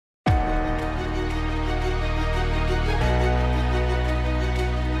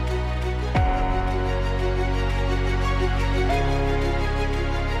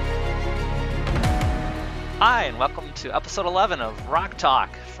Hi, and welcome to episode 11 of Rock Talk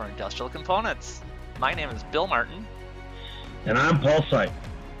for Industrial Components. My name is Bill Martin. And I'm Paul Sipe.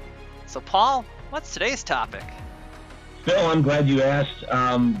 So, Paul, what's today's topic? Bill, I'm glad you asked.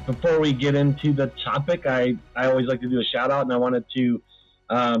 Before we get into the topic, I always like to do a shout out, and I wanted to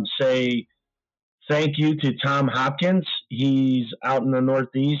say thank you to Tom Hopkins. He's out in the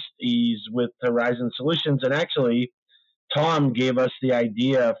Northeast. He's with Horizon Solutions, and actually, Tom gave us the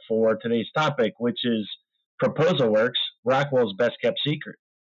idea for today's topic, which is Proposal Works, Rockwell's best kept secret.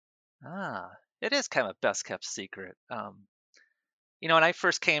 It is kind of a best kept secret. When I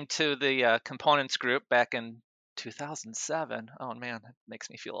first came to the components group back in 2007, oh man, that makes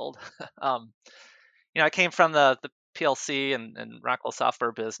me feel old. I came from the PLC and Rockwell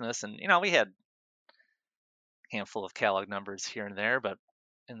software business, and we had a handful of catalog numbers here and there, but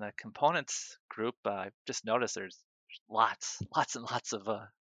in the components group, I just noticed there's lots and lots of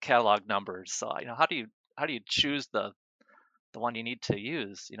catalog numbers. So how do you choose the one you need to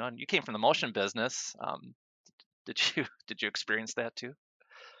use? And you came from the motion business. Did you experience that too?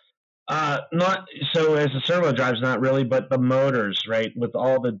 Not so as the servo drives, not really, but the motors, right? With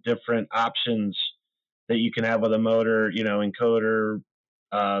all the different options that you can have with a motor, encoder,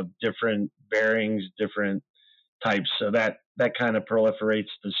 different bearings, different types. So that kind of proliferates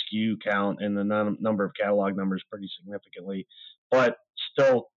the SKU count and the number of catalog numbers pretty significantly. But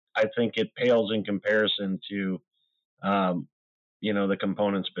still, I think it pales in comparison to, the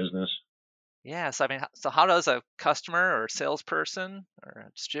components business. Yes, I mean, so how does a customer or salesperson or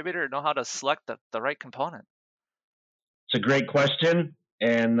a distributor know how to select the right component? It's a great question.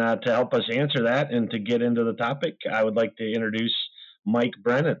 And to help us answer that and to get into the topic, I would like to introduce Mike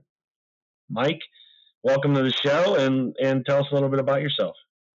Brennan. Mike, welcome to the show, and tell us a little bit about yourself.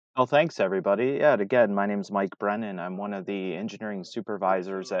 Well, thanks, everybody. Yeah, again, my name's Mike Brennan. I'm one of the engineering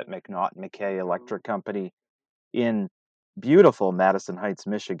supervisors at McNaught McKay Electric Company in beautiful Madison Heights,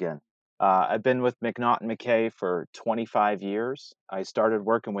 Michigan. I've been with McNaught McKay for 25 years. I started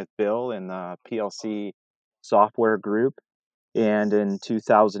working with Bill in the PLC software group, and in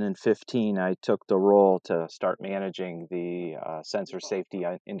 2015, I took the role to start managing the sensor safety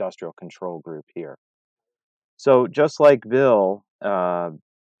industrial control group here. So just like Bill,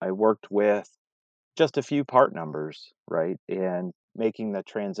 I worked with just a few part numbers, right? And making the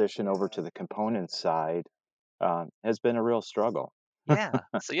transition over to the components side has been a real struggle. Yeah,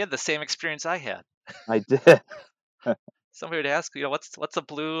 so you had the same experience I had. I did. Somebody would ask, what's a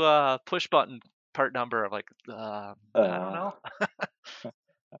blue push button part number? I'm like, I don't know.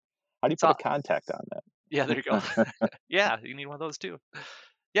 How do you put a contact on that? Yeah, there you go. Yeah, you need one of those too.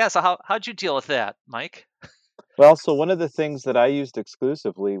 Yeah, so how'd you deal with that, Mike? Well, so one of the things that I used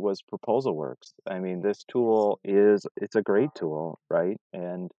exclusively was Proposal Works. I mean, this tool it's a great tool, right?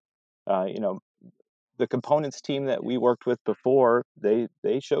 And the components team that we worked with before, they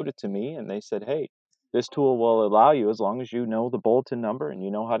showed it to me and they said, hey, this tool will allow you, as long as you know the bulletin number and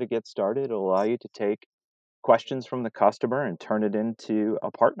you know how to get started, it'll allow you to take questions from the customer and turn it into a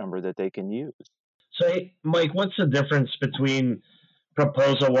part number that they can use. So, hey, Mike, what's the difference between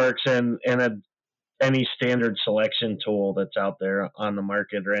Proposal Works and any standard selection tool that's out there on the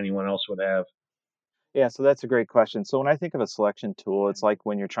market or anyone else would have? Yeah, so that's a great question. So when I think of a selection tool, it's like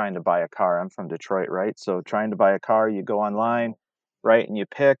when you're trying to buy a car. I'm from Detroit, right? So trying to buy a car, you go online, right, and you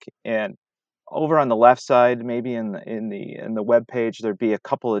pick, and over on the left side, maybe in the web page, there'd be a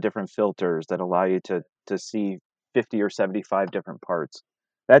couple of different filters that allow you to see 50 or 75 different parts.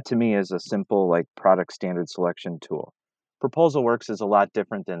 That to me is a simple like product standard selection tool. Proposal Works is a lot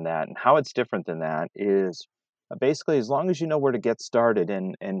different than that, and how it's different than that is basically as long as you know where to get started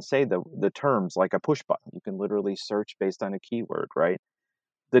and say the terms like a push button, you can literally search based on a keyword, right?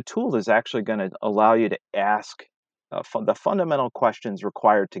 The tool is actually going to allow you to ask the fundamental questions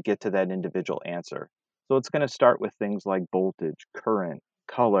required to get to that individual answer. So it's going to start with things like voltage, current,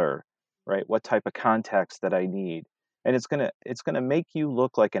 color, right? What type of contacts that I need, and it's going to make you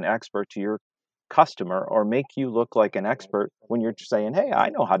look like an expert to your customer, or make you look like an expert when you're saying, "Hey, I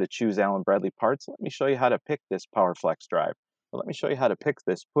know how to choose Allen Bradley parts. Let me show you how to pick this PowerFlex drive. Or let me show you how to pick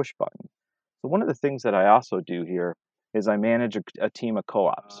this push button." So one of the things that I also do here is I manage a team of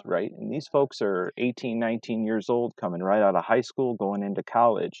co-ops, right? And these folks are 18, 19 years old, coming right out of high school, going into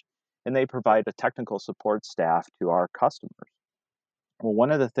college, and they provide a technical support staff to our customers. Well,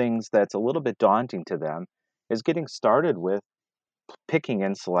 one of the things that's a little bit daunting to them is getting started with picking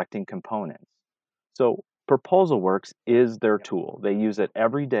and selecting components. So Proposal Works is their tool. They use it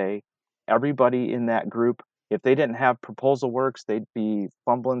every day. Everybody in that group, if they didn't have Proposal Works, they'd be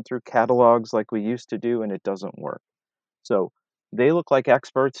fumbling through catalogs like we used to do, and it doesn't work. So they look like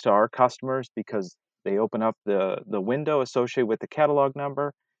experts to our customers because They open up the window associated with the catalog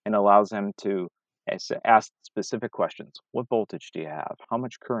number and allows them to ask specific questions. What voltage do you have? How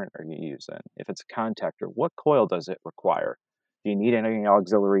much current are you using? If it's a contactor, what coil does it require? Do you need any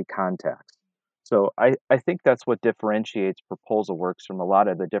auxiliary contacts? So I think that's what differentiates Proposal Works from a lot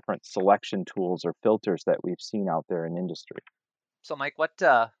of the different selection tools or filters that we've seen out there in industry. So Mike, what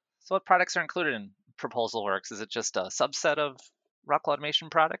products are included in Proposal Works? Is it just a subset of Rockwell Automation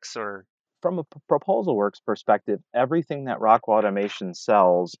products, or? From a Proposal Works perspective, everything that Rockwell Automation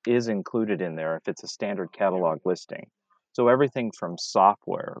sells is included in there if it's a standard catalog listing. So everything from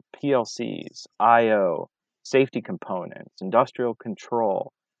software, PLCs, I/O, safety components, industrial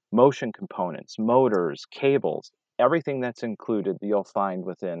control, motion components, motors, cables, everything that's included you'll find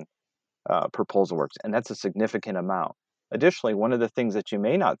within Proposal Works, and that's a significant amount. Additionally, one of the things that you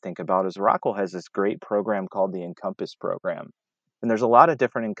may not think about is Rockwell has this great program called the Encompass program, and there's a lot of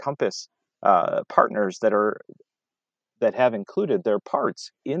different Encompass partners that have included their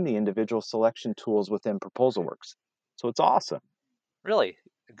parts in the individual selection tools within Proposal Works. So it's awesome. Really?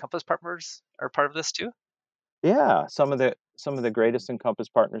 Encompass partners are part of this too? Yeah, some of the greatest Encompass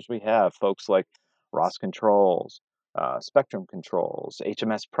partners we have, folks like Ross Controls, Spectrum Controls,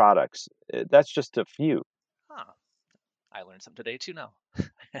 HMS Products. That's just a few. Huh. I learned something today too now.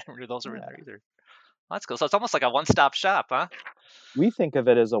 I never knew those were in Yeah. there either. Well, that's cool. So it's almost like a one-stop shop, huh? We think of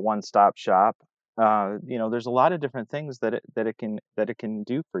it as a one-stop shop. There's a lot of different things that it can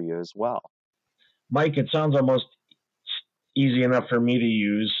do for you as well. Mike, it sounds almost easy enough for me to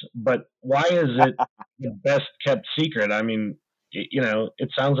use, but why is it the best kept secret? I mean, it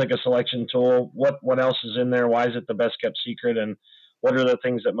sounds like a selection tool. What else is in there? Why is it the best kept secret? And what are the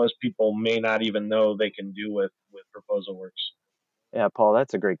things that most people may not even know they can do with Proposal Works? Yeah, Paul,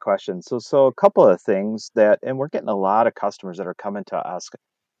 that's a great question. So a couple of things and we're getting a lot of customers that are coming to us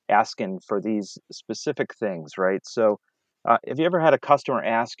asking for these specific things, right? So, have you ever had a customer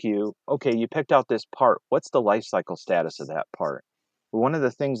ask you, okay, you picked out this part, what's the life cycle status of that part? Well, one of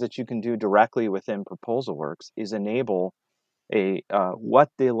the things that you can do directly within Proposal Works is enable what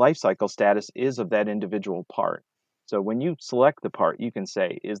the life cycle status is of that individual part. So when you select the part, you can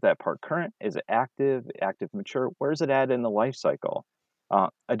say, is that part current? Is it active, mature? Where's it at in the life cycle?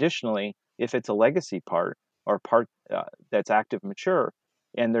 Additionally, if it's a legacy part or part that's active, mature,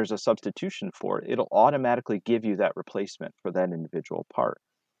 and there's a substitution for it, it'll automatically give you that replacement for that individual part.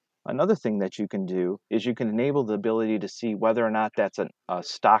 Another thing that you can do is you can enable the ability to see whether or not that's a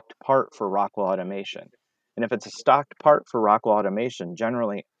stocked part for Rockwell Automation. And if it's a stocked part for Rockwell Automation,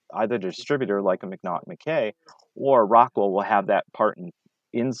 generally either distributor like a McNaught McKay or Rockwell will have that part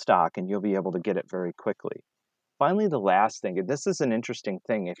in stock and you'll be able to get it very quickly. Finally, the last thing, and this is an interesting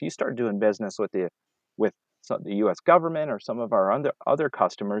thing, if you start doing business with the U.S. government or some of our other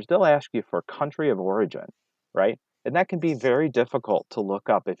customers, they'll ask you for country of origin, right? And that can be very difficult to look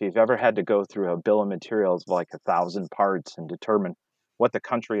up if you've ever had to go through a bill of materials of like 1,000 parts and determine what the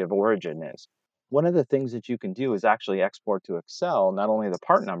country of origin is. One of the things that you can do is actually export to Excel not only the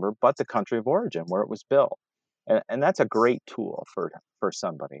part number, but the country of origin where it was built. And that's a great tool for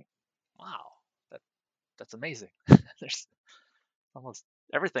somebody. Wow, that's amazing. There's almost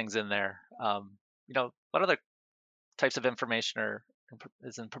everything's in there. What other types of information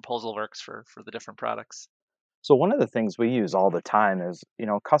is in Proposal Works for the different products? So one of the things we use all the time is,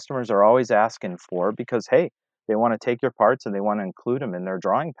 customers are always asking for, because, hey, they want to take your parts and they want to include them in their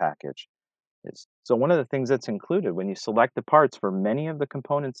drawing package. So one of the things that's included when you select the parts for many of the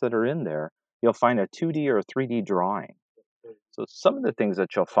components that are in there, you'll find a 2D or a 3D drawing. So some of the things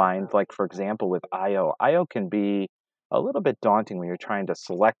that you'll find, like for example with I/O can be a little bit daunting when you're trying to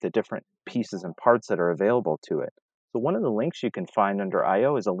select the different pieces and parts that are available to it. So one of the links you can find under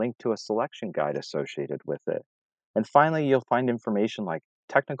I/O is a link to a selection guide associated with it. And finally, you'll find information like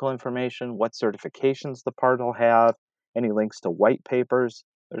technical information, what certifications the part will have, any links to white papers.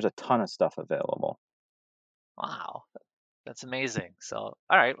 There's a ton of stuff available. Wow, that's amazing. So, all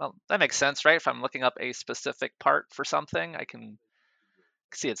right, well, that makes sense, right? If I'm looking up a specific part for something, I can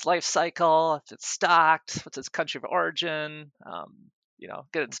see its life cycle, if it's stocked, what's its country of origin,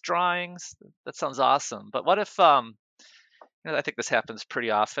 get its drawings. That sounds awesome. But what if, I think this happens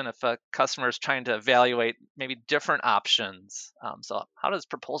pretty often, if a customer is trying to evaluate maybe different options. So how does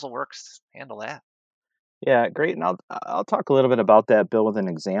Proposal Works handle that? Yeah, great. And I'll talk a little bit about that, Bill, with an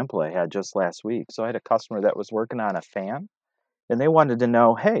example I had just last week. So I had a customer that was working on a fan, and they wanted to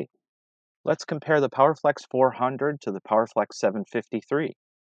know, hey, let's compare the PowerFlex 400 to the PowerFlex 753,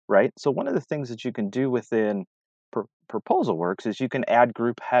 right? So one of the things that you can do within Proposal Works is you can add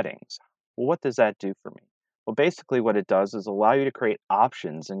group headings. Well, what does that do for me? Well, basically what it does is allow you to create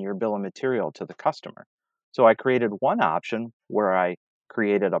options in your bill of material to the customer. So I created one option where I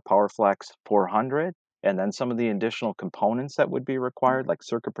created a PowerFlex 400 and then some of the additional components that would be required, like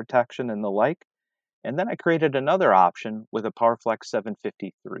circuit protection and the like. And then I created another option with a PowerFlex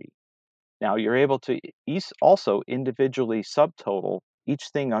 753. Now you're able to also individually subtotal each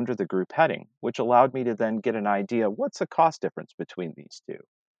thing under the group heading, which allowed me to then get an idea what's the cost difference between these two,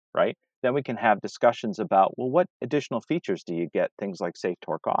 right? Then we can have discussions about, well, what additional features do you get? Things like Safe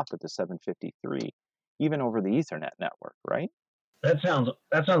Torque Off with the 753, even over the Ethernet network, right? That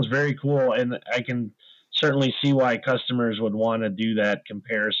sounds very cool, and I can certainly see why customers would want to do that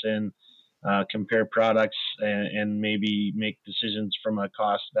comparison, compare products, and maybe make decisions from a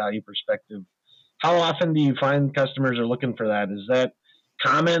cost value perspective. How often do you find customers are looking for that? Is that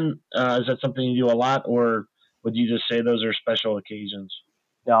common? Is that something you do a lot, or would you just say those are special occasions?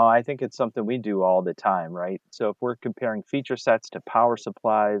 No, I think it's something we do all the time, right? So if we're comparing feature sets to power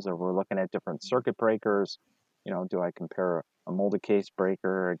supplies or we're looking at different circuit breakers, do I compare a molded case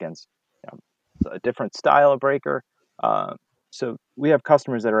breaker against a different style of breaker? Uh, so we have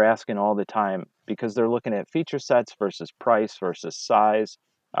customers that are asking all the time because they're looking at feature sets versus price versus size.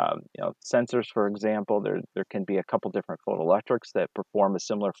 Sensors, for example, there can be a couple different photoelectrics that perform a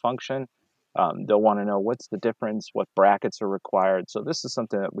similar function. They'll want to know what's the difference, what brackets are required. So this is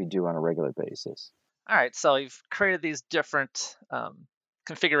something that we do on a regular basis. All right, so you've created these different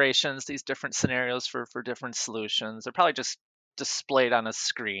configurations, these different scenarios for different solutions. They're probably just displayed on a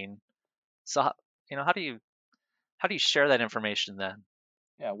screen. So how do you share that information then?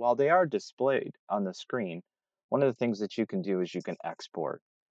 Yeah, while they are displayed on the screen, one of the things that you can do is you can export,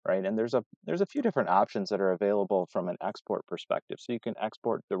 right? And there's a few different options that are available from an export perspective. So you can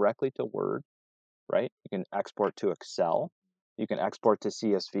export directly to Word, right? You can export to Excel. You can export to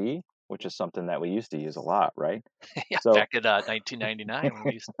CSV, which is something that we used to use a lot, right? Yeah, So back in 1999 when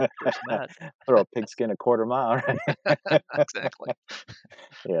we first met. throw a pigskin a quarter mile, right? Exactly.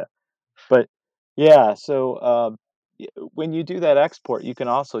 Yeah. But yeah, so when you do that export, you can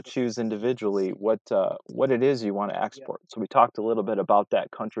also choose individually what it is you want to export. So we talked a little bit about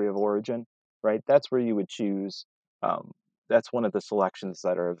that country of origin, right? That's where you would choose. Um, that's one of the selections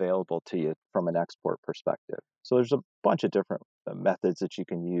that are available to you from an export perspective. So there's a bunch of different methods that you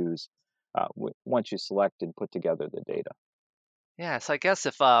can use once you select and put together the data. Yeah, so I guess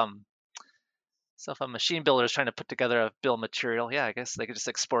if a machine builder is trying to put together a bill of material, yeah, I guess they could just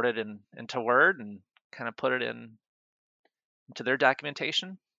export it into Word and kind of put it into their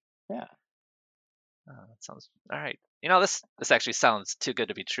documentation. Yeah. That sounds all right. This actually sounds too good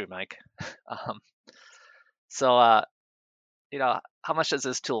to be true, Mike. Um, so how much does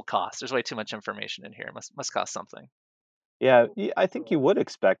this tool cost? There's way too much information in here. It must cost something. Yeah, I think you would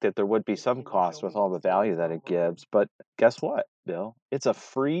expect that there would be some cost with all the value that it gives, but guess what, Bill? It's a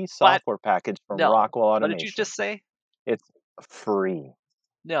free What? software package from No. Rockwell What did you Automation. just say? It's free.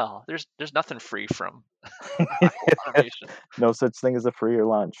 No, there's nothing free from Rockwell Automation. No such thing as a free or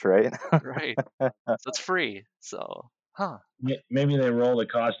lunch, right? Right. So it's free. So, huh. Maybe they roll the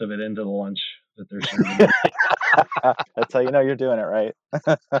cost of it into the lunch that they're serving. That's how you know you're doing it right.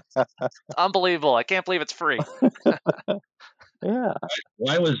 It's unbelievable. I can't believe it's free. Yeah.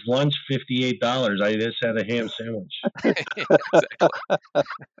 Why was lunch $58? I just had a ham sandwich. Exactly.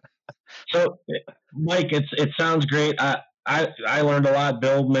 So, Mike, it sounds great. I learned a lot.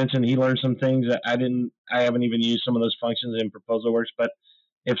 Bill mentioned he learned some things that I didn't. I haven't even used some of those functions in Proposal Works. But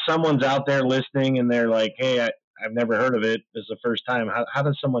if someone's out there listening and they're like, "Hey, I've never heard of it. This is the first time." How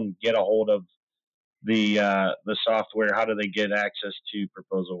does someone get a hold of the software? How do they get access to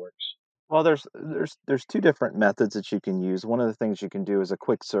Proposal Works? Well, there's two different methods that you can use. One of the things you can do is a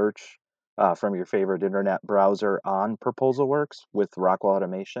quick search from your favorite internet browser on Proposal Works with Rockwell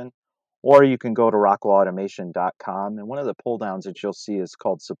Automation, or you can go to rockwellautomation.com, and one of the pull downs that you'll see is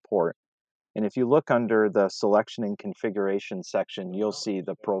called Support. And if you look under the Selection and Configuration section, you'll see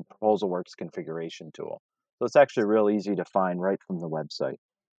the Proposal Works configuration tool. So it's actually real easy to find right from the website.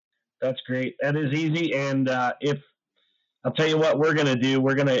 That's great. That is easy. And if I'll tell you what we're going to do.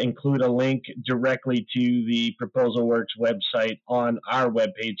 We're going to include a link directly to the Proposal Works website on our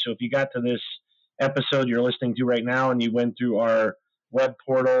webpage. So if you got to this episode you're listening to right now and you went through our web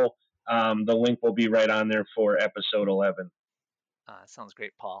portal, the link will be right on there for episode 11. Sounds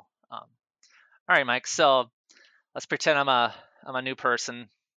great, Paul. All right, Mike. So let's pretend I'm a new person.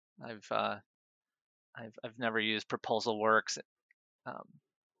 I've never used Proposal Works. Um,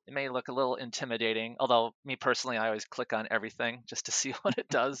 it may look a little intimidating, although me personally, I always click on everything just to see what it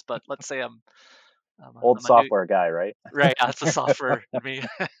does. But let's say Old I'm a new software guy, right? right. That's the software. Me.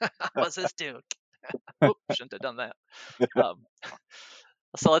 What's this do? Oop, shouldn't have done that. Um,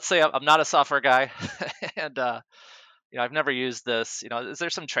 so let's say I'm not a software guy, and I've never used this. Is there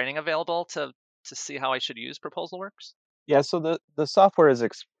some training available to see how I should use ProposalWorks? Yeah, so the software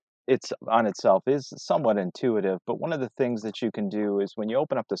it's on itself is somewhat intuitive, but one of the things that you can do is when you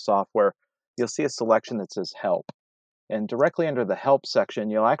open up the software, you'll see a selection that says help. And directly under the help section,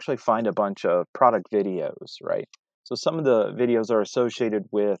 you'll actually find a bunch of product videos, right? So some of the videos are associated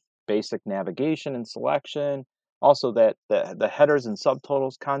with basic navigation and selection. Also that the headers and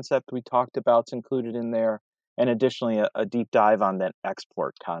subtotals concept we talked about is included in there. And additionally, a deep dive on that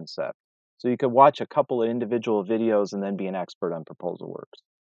export concept. So you could watch a couple of individual videos and then be an expert on ProposalWorks.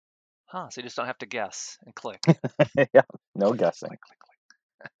 Huh, so you just don't have to guess and click. Yeah, no guessing. Click, click, click.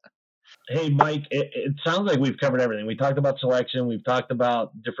 Hey, Mike, it sounds like we've covered everything. We talked about selection. We've talked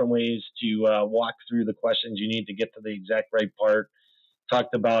about different ways to walk through the questions you need to get to the exact right part.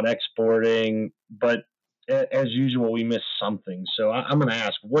 Talked about exporting, but as usual, we missed something. So I'm going to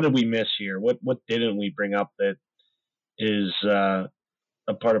ask, what did we miss here? What didn't we bring up that is a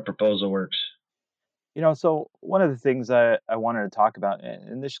part of ProposalWorks? So one of the things I wanted to talk about,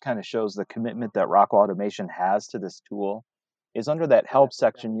 and this kind of shows the commitment that Rockwell Automation has to this tool, is under that help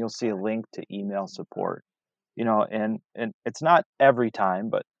section, you'll see a link to email support. And it's not every time,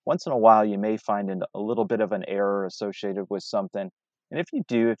 but once in a while, you may find a little bit of an error associated with something. And if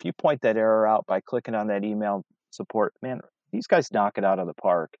you point that error out by clicking on that email support, man, these guys knock it out of the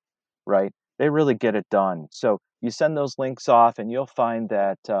park, right? They really get it done. So you send those links off, and you'll find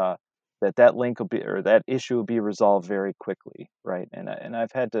that that link will be, or that issue will be resolved very quickly, right? And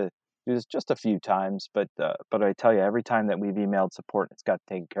I've had to do this just a few times, but I tell you, every time that we've emailed support, it's got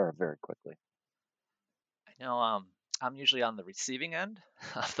taken care of very quickly. I know I'm usually on the receiving end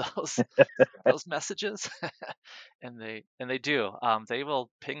of those messages, and they do. They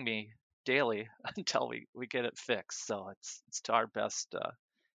will ping me daily until we get it fixed. So it's to our best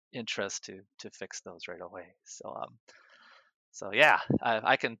interest to fix those right away. So yeah,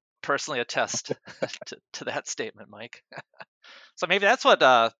 I can personally attest to that statement, Mike. So maybe that's what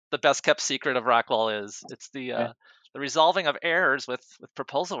the best kept secret of Rockwell is. It's the resolving of errors with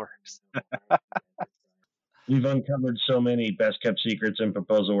ProposalWorks. We've uncovered so many best kept secrets in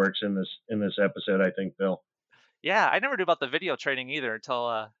ProposalWorks in this episode, I think, Bill. Yeah, I never knew about the video training either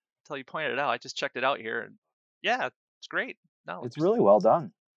until you pointed it out. I just checked it out here, and yeah, it's great. No, it's really well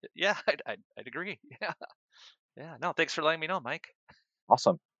done. Yeah, I'd agree. Yeah. No, thanks for letting me know, Mike.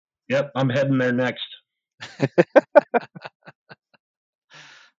 Awesome. Yep, I'm heading there next.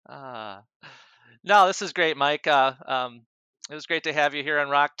 No, this is great, Mike. It was great to have you here on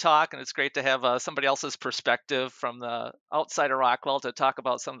Rock Talk, and it's great to have somebody else's perspective from the outside of Rockwell to talk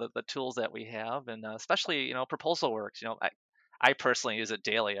about some of the tools that we have, and especially ProposalWorks. I personally use it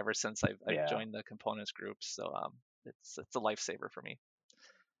daily ever since I've joined the components group, so it's a lifesaver for me.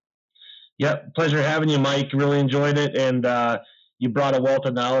 Yep, pleasure having you, Mike. Really enjoyed it, and you brought a wealth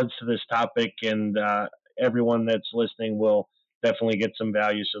of knowledge to this topic, and everyone that's listening will definitely get some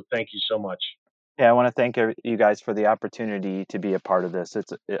value. So thank you so much. Yeah, I want to thank you guys for the opportunity to be a part of this.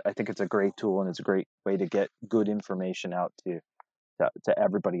 I think it's a great tool, and it's a great way to get good information out to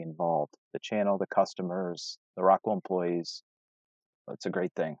everybody involved, the channel, the customers, the Rockwell employees. It's a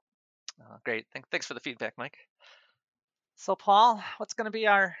great thing. Great. Thanks for the feedback, Mike. So, Paul, what's going to be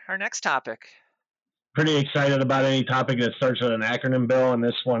our next topic? Pretty excited about any topic that starts with an acronym, Bill, and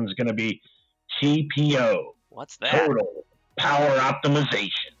this one's going to be TPO. What's that? Total Power Optimization.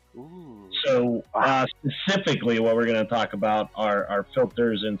 Ooh. So specifically what we're going to talk about are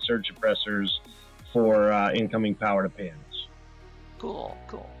filters and surge suppressors for incoming power to panels. Cool.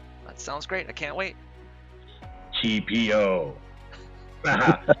 That sounds great. I can't wait. TPO. So,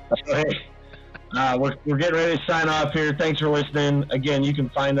 hey, we're getting ready to sign off here. Thanks for listening. Again, you can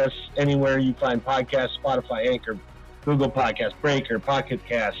find us anywhere you find podcasts: Spotify, Anchor, Google Podcasts, Breaker, Pocket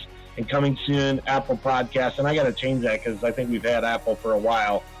Casts, and coming soon, Apple Podcasts. And I got to change that because I think we've had Apple for a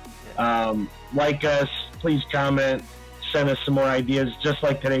while. Like us, please comment, send us some more ideas. Just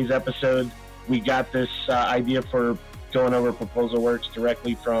like today's episode, we got this idea for going over ProposalWorks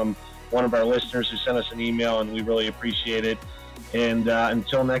directly from one of our listeners who sent us an email, and we really appreciate it. And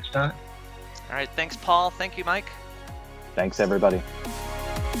until next time. All right. Thanks, Paul. Thank you, Mike. Thanks, everybody.